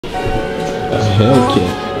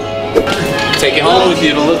Hellcat. Take it home with you,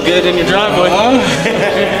 it'll look good in your driveway.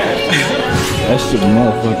 That's the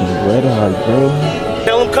motherfucking Redeye, bro.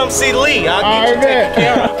 Tell him come see Lee. I'll get you taken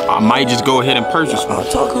care of. I might just go ahead and purchase one.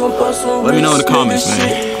 Let me know in the comments,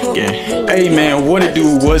 man. Yeah. Hey man, what it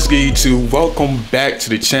do? What's good, YouTube? Welcome back to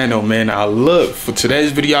the channel, man. Now look, for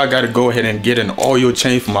today's video, I gotta go ahead and get an oil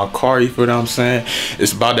change for my car. You feel what I'm saying?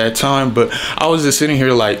 It's about that time, but I was just sitting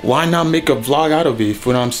here like, why not make a vlog out of it? You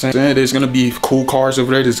feel what I'm saying? There's gonna be cool cars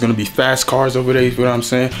over there. There's gonna be fast cars over there. You feel what I'm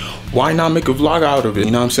saying? Why not make a vlog out of it?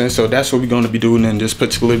 You know what I'm saying? So that's what we're gonna be doing in this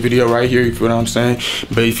particular video right here. You feel what I'm saying?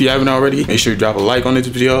 But if you haven't already, make sure you drop a like on this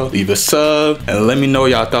video, leave a sub, and let me know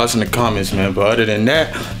y'all thoughts in the comments, man. But other than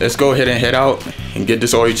that, let's go ahead and head out and get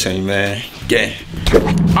this oil change, man. Gang.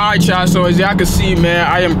 Alright, y'all, so as y'all can see, man,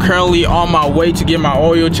 I am currently on my way to get my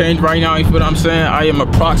oil change right now. You feel what I'm saying? I am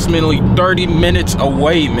approximately 30 minutes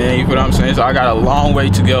away, man. You feel what I'm saying? So I got a long way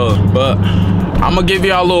to go. But I'm gonna give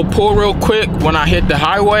y'all a little pull real quick when I hit the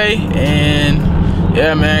highway. And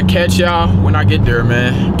yeah, man, catch y'all when I get there,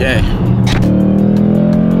 man. Gang.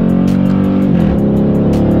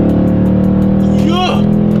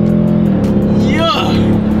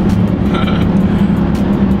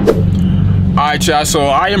 Alright, y'all, so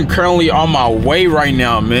I am currently on my way right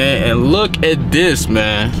now, man, and look at this,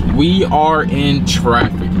 man. We are in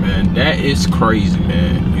traffic, man. That is crazy,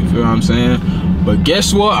 man. You feel what I'm saying? But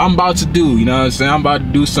guess what I'm about to do? You know what I'm saying? I'm about to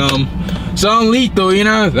do something lethal, you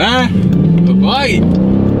know what I'm saying? But fuck it.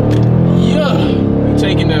 Yeah. I'm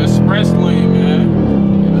taking the express lane,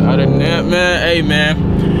 man. Other than that, man, hey,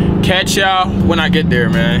 man, catch y'all when I get there,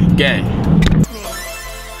 man. Gang.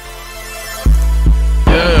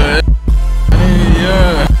 Yeah.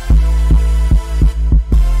 Yeah.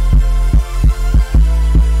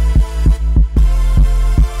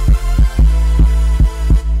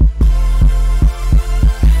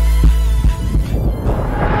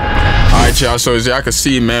 Alright, y'all, so as y'all can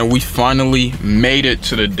see, man, we finally made it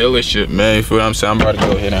to the dealership, man. You feel what I'm saying? I'm about to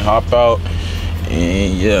go ahead and hop out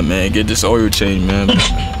and yeah, man, get this oil change, man.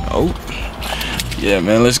 Oh yeah,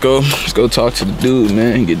 man, let's go talk to the dude,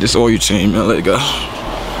 man, and get this oil change, man. Let's go.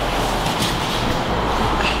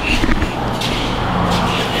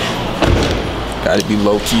 Gotta be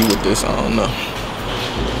low-key with this, I don't know.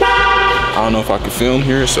 I don't know if I can film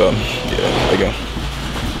here, so yeah, there you go.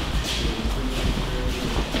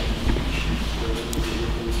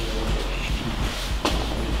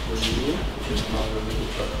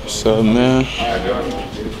 What's up, man?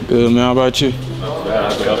 Good, man, how about you?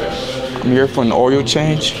 I'm here for an oil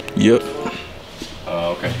change. Yep.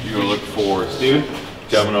 Okay, you were looking for Steven?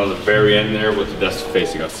 Gentleman on the very end there with the desk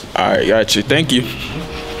facing us. Alright, got you, thank you.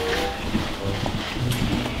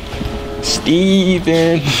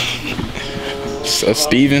 Steven. What's up,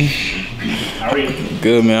 Steven? How are you?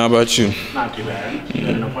 Good, man. How about you? Not too bad. You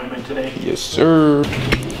got an appointment today? Yes, sir.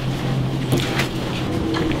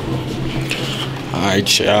 All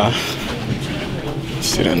right, y'all.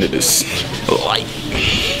 Sit under this light.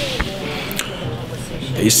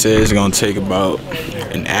 They said it's gonna take about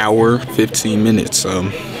an hour, 15 minutes.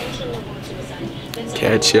 So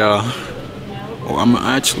catch y'all. Well,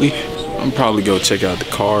 I'm probably go check out the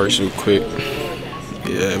cars real quick.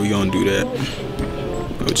 Yeah, we gonna do that.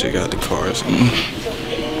 Go check out the cars.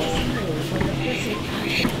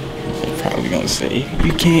 Probably gonna say,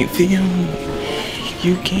 you can't film.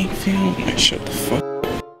 You can't film. Like, shut the fuck up.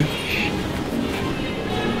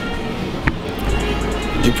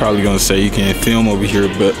 You're probably gonna say you can't film over here,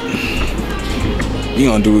 but you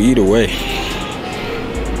gonna do it either way.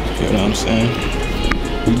 You know what I'm saying?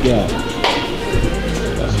 We got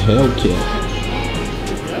a Hellcat.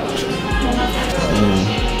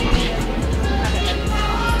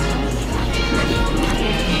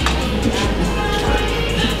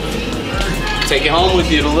 Take it home with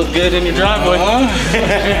you, it'll look good in your driveway.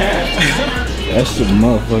 That's the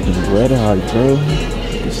motherfucking Redeye, bro.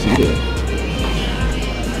 You see that?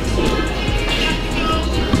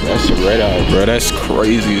 That's a Redeye, bro. That's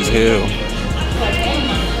crazy as hell.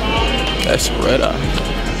 That's a Redeye.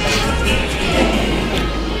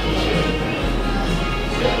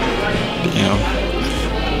 Damn.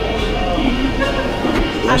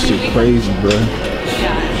 That shit crazy, bro.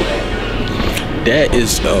 That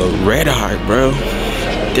is a Redeye, bro.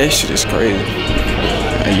 That shit is crazy.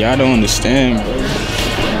 Y'all don't understand, bro.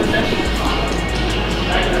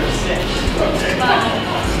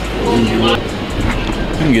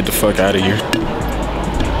 Let me get the fuck out of here.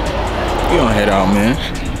 We gonna head out, man.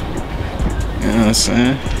 You know what I'm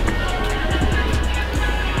saying?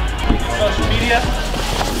 Social media?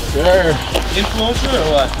 sir. Influencer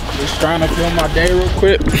or what? Just trying to film my day real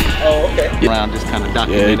quick. Oh, okay. Around, just kind of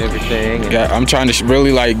document everything. And Yeah, I'm trying to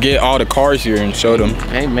really like get all the cars here and show them.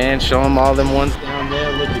 hey man, show them all them ones down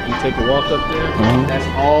there. Look, if you take a walk up there, that's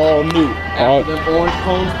all new. All- After them orange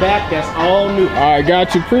cones back, that's all new. I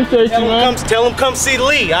got you. Appreciate you, man. Tell them come see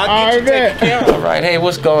Lee. I'll All get you right, taken care of. All right, hey,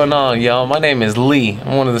 what's going on, y'all? My name is Lee.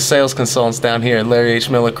 I'm one of the sales consultants down here at Larry H.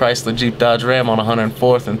 Miller Chrysler Jeep Dodge Ram on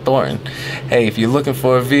 104th and Thornton. Hey, if you're looking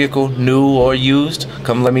for a vehicle, new or used,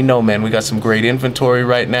 come let me know, man. We got some great inventory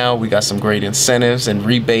right now. We got some great incentives and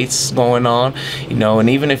rebates going on, you know, and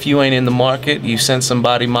even if you ain't in the market, you send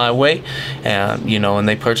somebody my way and, you know, and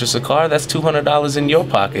they purchase a car, that's $200 in your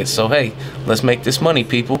pocket. So, hey, let's make this money,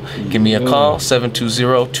 people. Give me a call,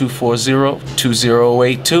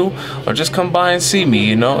 720-240-2082, or just come by and see me,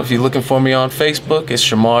 you know. If you're looking for me on Facebook, it's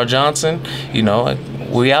Shamar Johnson. You know,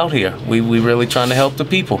 we out here. We really trying to help the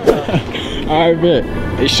people. I bet.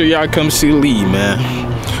 Make sure y'all come see Lee, man.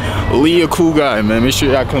 Lee a cool guy, man. Make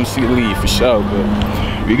sure y'all come see Lee for sure. But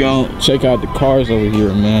we gonna check out the cars over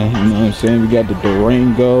here, man. You know what I'm saying? We got the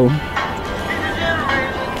Durango.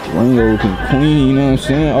 Durango looking clean, you know what I'm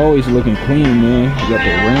saying? Always looking clean, man. We got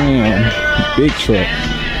the Ram, big truck.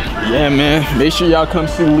 Yeah, man. Make sure y'all come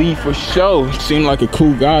see Lee for sure. Seem like a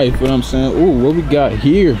cool guy, you know what I'm saying? Ooh, what we got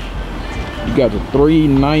here? We got the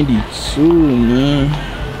 392, man.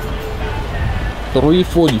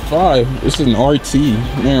 345. This is an RT.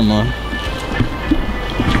 Never mind.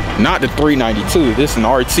 Not the 392. This is an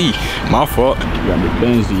RT. My fault. We got the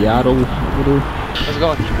Benziato over there. How's it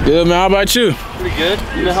going? Good, man. How about you? Pretty good.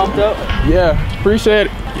 You been helped out? Yeah, appreciate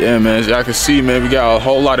it. Yeah, man. As y'all can see, man, we got a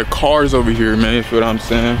whole lot of cars over here, man. You feel what I'm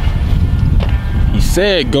saying? He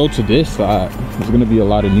said go to this side. There's gonna be a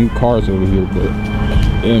lot of new cars over here, but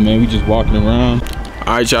yeah, man, we just walking around.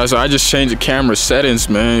 All right, y'all, so I just changed the camera settings,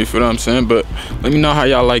 man, you feel what I'm saying? But let me know how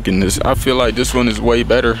y'all liking this. I feel like this one is way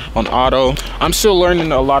better on auto. I'm still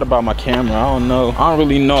learning a lot about my camera. I don't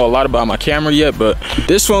really know a lot about my camera yet, but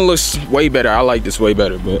this one looks way better. I like this way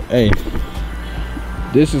better, but hey,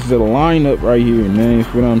 this is the lineup right here, man, you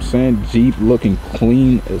feel what I'm saying? Jeep looking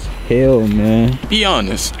clean as hell, man. Be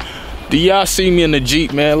honest. Do y'all see me in the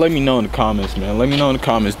Jeep, man? Let me know in the comments, man. Let me know in the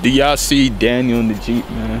comments. Do y'all see Daniel in the Jeep,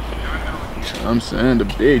 man? I'm saying the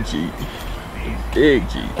big Jeep. The big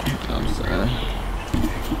Jeep. You know what I'm saying?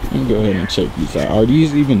 Let me go ahead and check these out. Are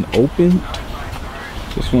these even open?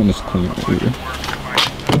 This one is clean over here.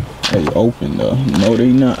 They open though. No,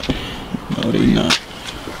 they not. No, they not.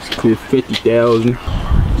 It's clear 50,000.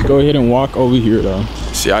 Let's go ahead and walk over here though.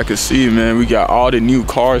 See, I can see, man, we got all the new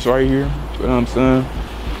cars right here. You know what I'm saying?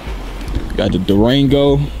 Got the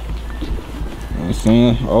Durango. You know what I'm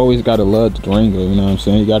saying? Always gotta love the Durango, you know what I'm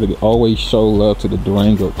saying? You gotta always show love to the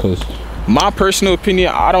Durango, because my personal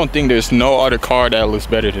opinion, I don't think there's no other car that looks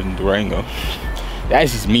better than the Durango.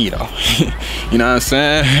 That's just me though. You know what I'm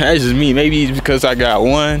saying? That's just me. Maybe it's because I got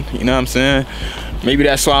one, you know what I'm saying? Maybe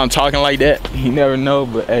that's why I'm talking like that. You never know,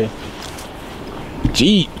 but hey.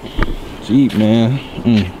 Jeep, man.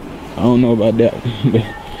 I don't know about that.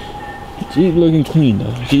 Jeep looking clean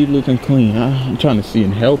though. Jeep looking clean. I'm trying to see a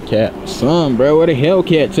Hellcat. Son, bro, where the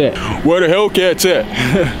Hellcats at? Where the Hellcats at?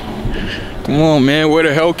 Come on, man, where the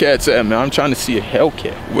Hellcats at, man? I'm trying to see a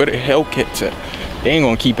Hellcat. Where the Hellcats at? They ain't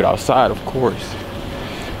gonna keep it outside, of course. You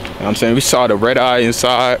know what I'm saying? We saw the Redeye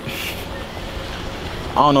inside.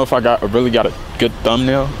 I don't know if I really got a good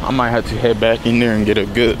thumbnail. I might have to head back in there and get a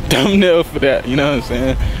good thumbnail for that, you know what I'm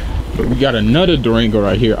saying? But we got another Durango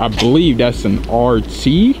right here. I believe that's an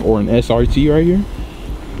RT or an SRT right here.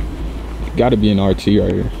 Gotta be an RT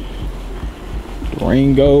right here.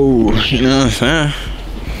 Durango, you know what I'm saying?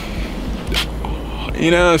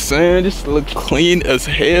 You know what I'm saying? Just look clean as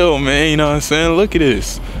hell, man. You know what I'm saying? Look at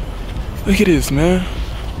this. Look at this, man.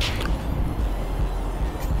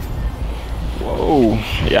 Whoa.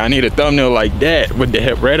 Yeah, I need a thumbnail like that with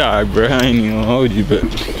the Redeye, bro. I ain't even gonna hold you, but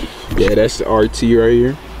yeah, that's the RT right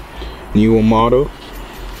here. Newer model.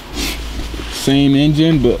 Same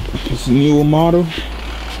engine, but it's a newer model.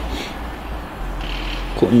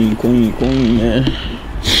 Clean, man.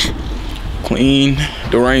 Clean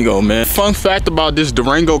Durango, man. Fun fact about this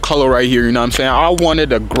Durango color right here, you know what I'm saying? I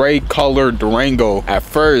wanted a gray color Durango at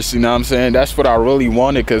first, you know what I'm saying? That's what I really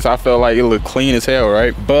wanted, because I felt like it looked clean as hell,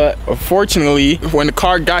 right? But unfortunately, when the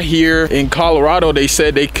car got here in Colorado, they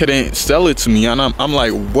said they couldn't sell it to me. And I'm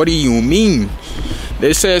like, what do you mean?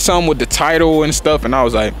 They said something with the title and stuff, and I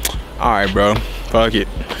was like, all right, bro, fuck it.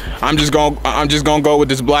 I'm just gonna go with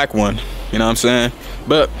this black one. You know what I'm saying?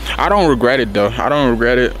 But I don't regret it though. I don't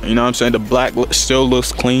regret it. You know what I'm saying? The black still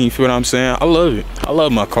looks clean. You feel what I'm saying? I love it. I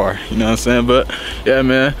love my car. You know what I'm saying? But yeah,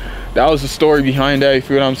 man, that was the story behind that, you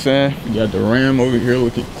feel what I'm saying? We got the Ram over here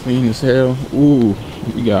looking clean as hell. Ooh,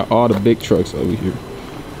 we got all the big trucks over here.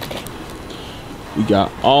 We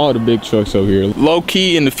got all the big trucks over here. Low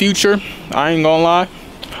key in the future, I ain't gonna lie,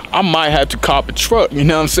 I might have to cop a truck, you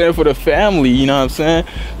know what I'm saying, for the family, you know what I'm saying?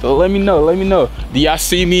 So let me know. Do y'all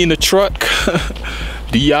see me in the truck?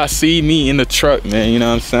 Do y'all see me in the truck, man? You know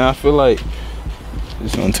what I'm saying? I feel like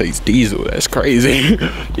this one takes diesel. That's crazy.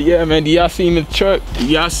 Yeah, man. Do y'all see me in the truck? Do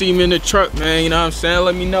y'all see me in the truck, man? You know what I'm saying?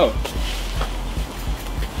 Let me know.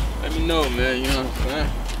 Let me know, man. You know what I'm saying?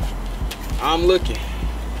 I'm looking.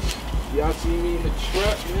 Do y'all see me in the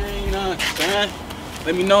truck, man? You know what I'm saying?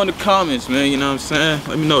 Let me know in the comments, man. You know what I'm saying?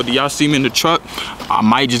 Let me know. Do y'all see me in the truck? I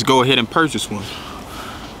might just go ahead and purchase one.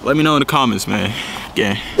 Let me know in the comments, man.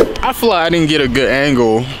 Yeah. I feel like I didn't get a good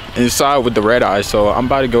angle inside with the Redeye, so I'm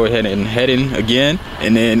about to go ahead and head in again,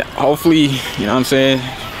 and then hopefully, you know what I'm saying,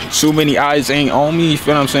 too many eyes ain't on me, you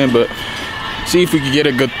feel what I'm saying, but see if we can get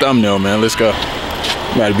a good thumbnail, man. Let's go.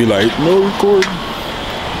 Gotta be like, no recording.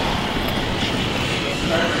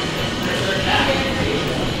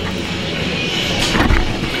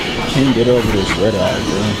 Can't get over this Redeye,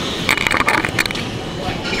 bro.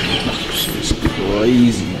 This is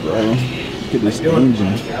crazy, bro. Look at this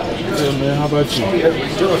engine. Yeah, man, how about you?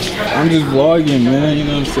 I'm just vlogging, man, you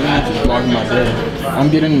know what I'm saying? Just vlogging my day. I'm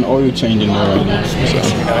getting an oil change in there right now.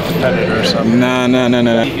 So. Nah.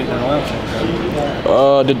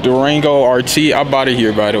 The Durango RT, I bought it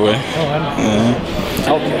here, by the way.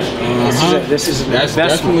 Okay. This is That's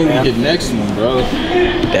definitely the next one, bro.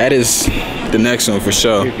 That is the next one for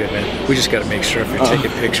sure. You're good, man. We just gotta make sure if you're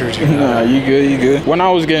taking pictures. Nah, you good. When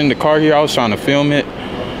I was getting the car here, I was trying to film it.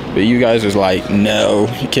 But you guys was like, no,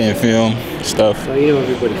 you can't film stuff. Well, you know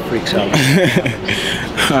everybody freaks out.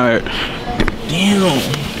 Alright. Damn.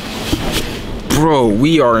 Bro,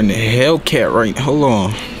 we are in the Hellcat right now. Hold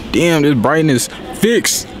on. Damn, this brightness.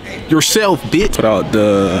 Fix yourself, bitch. Put out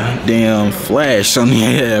the damn flash on the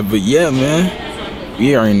head. But yeah, man.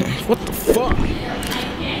 We are in, what the fuck?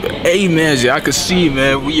 But hey, man, as y'all can see,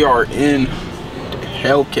 man, we are in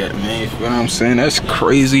Hellcat, man. You know what I'm saying? That's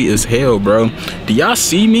crazy as hell, bro. Do y'all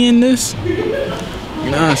see me in this? You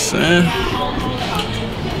know what I'm saying?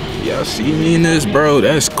 Y'all see me in this, bro?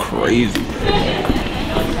 That's crazy.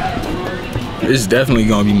 This is definitely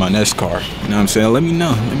gonna be my next car. You know what I'm saying? Let me know.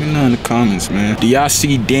 Let me know in the comments, man. Do y'all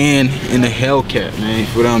see Dan in the Hellcat, man?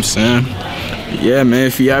 You know what I'm saying? Yeah, man.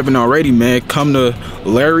 If you haven't already, man, come to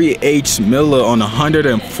Larry H. Miller on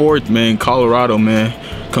 104th, man, Colorado, man.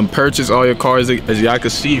 Come purchase all your cars. As y'all can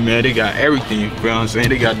see, man, they got everything. You know what I'm saying?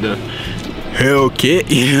 They got the Hellcat,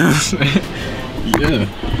 you know what I'm saying?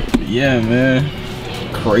 Yeah, man.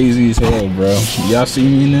 Crazy as hell, bro. Y'all see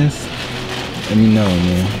me in this? Let me know,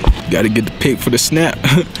 man. Gotta get the pic for the snap.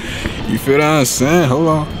 You feel what I'm saying? Hold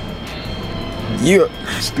on. Yeah,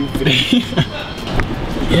 stupid.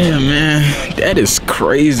 Yeah, man. That is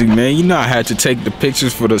crazy, man. You know I had to take the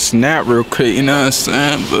pictures for the snap real quick, you know what I'm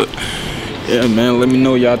saying? But yeah, man, let me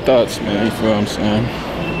know y'all thoughts, man. You feel what I'm saying?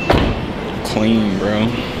 Clean, bro.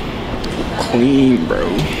 Clean, bro.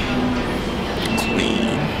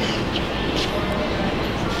 Clean.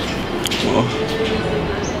 Oh.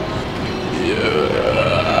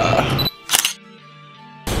 Yeah.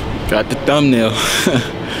 Got the thumbnail.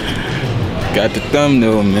 Got the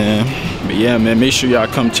thumbnail, man. But yeah, man, make sure y'all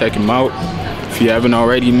come check him out if you haven't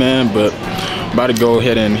already, man. But about to go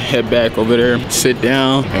ahead and head back over there, sit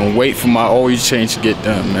down, and wait for my oil change to get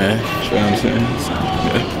done, man. You know what I'm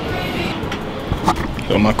saying?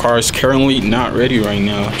 So my car is currently not ready right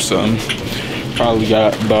now, so probably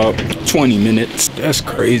got about 20 minutes. That's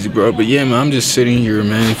crazy, bro. But yeah, man, I'm just sitting here,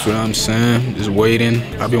 man. You feel what I'm saying? Just waiting.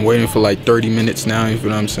 I've been waiting for like 30 minutes now. You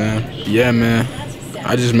feel what I'm saying? Yeah, man.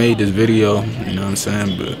 I just made this video. You know what I'm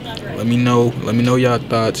saying? But let me know y'all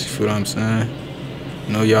thoughts. You feel what I'm saying?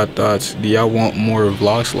 Know y'all thoughts. Do y'all want more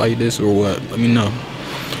vlogs like this or what? Let me know.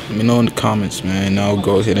 Let me know in the comments, man. I'll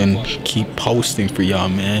go ahead and keep posting for y'all,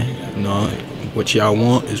 man. You know, what y'all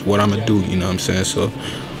want is what I'm gonna do, you know what I'm saying? So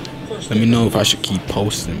let me know if I should keep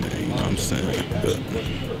posting, man, you know what I'm saying? But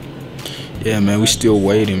yeah, man, we still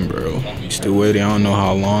waiting, bro. We still waiting. I don't know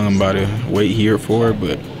how long I'm about to wait here for,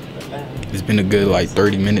 but it's been a good like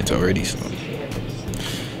 30 minutes already, so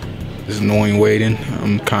it's annoying waiting.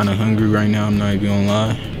 I'm kind of hungry right now, I'm not even gonna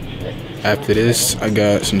lie. After this, I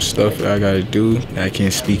got some stuff that I gotta do that I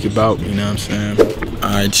can't speak about, you know what I'm saying?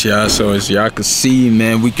 Alright, y'all, so as y'all can see,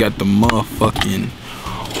 man, we got the motherfucking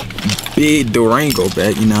big Durango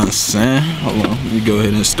back, you know what I'm saying? Hold on, let me go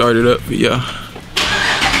ahead and start it up for y'all.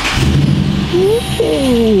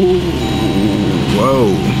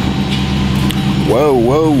 Whoa. Whoa,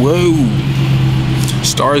 whoa, whoa.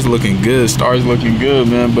 Stars looking good. Stars looking good,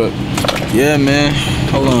 man. But yeah, man.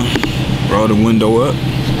 Hold on. Roll the window up.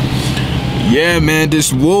 Yeah, man,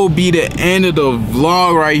 this will be the end of the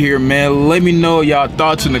vlog right here, man. Let me know y'all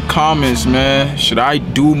thoughts in the comments, man. Should I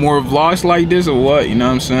do more vlogs like this or what? You know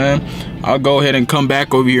what I'm saying? I'll go ahead and come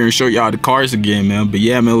back over here and show y'all the cars again, man. But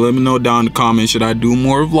yeah, man, let me know down in the comments. Should I do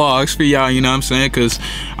more vlogs for y'all? You know what I'm saying? Because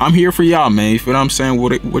I'm here for y'all, man. You feel what I'm saying?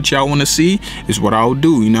 What y'all want to see is what I'll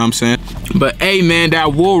do. You know what I'm saying? But hey, man,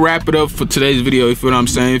 that will wrap it up for today's video. You feel what I'm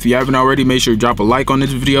saying? If you haven't already, make sure to drop a like on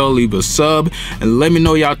this video, leave a sub, and let me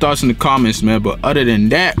know y'all thoughts in the comments, man. But other than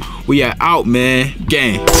that, we are out, man.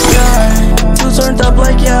 Gang. Yeah, too turned up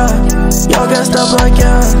like yeah. Y'all gassed up like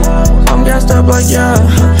yeah. I'm gassed up like yeah.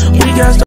 We gassed up.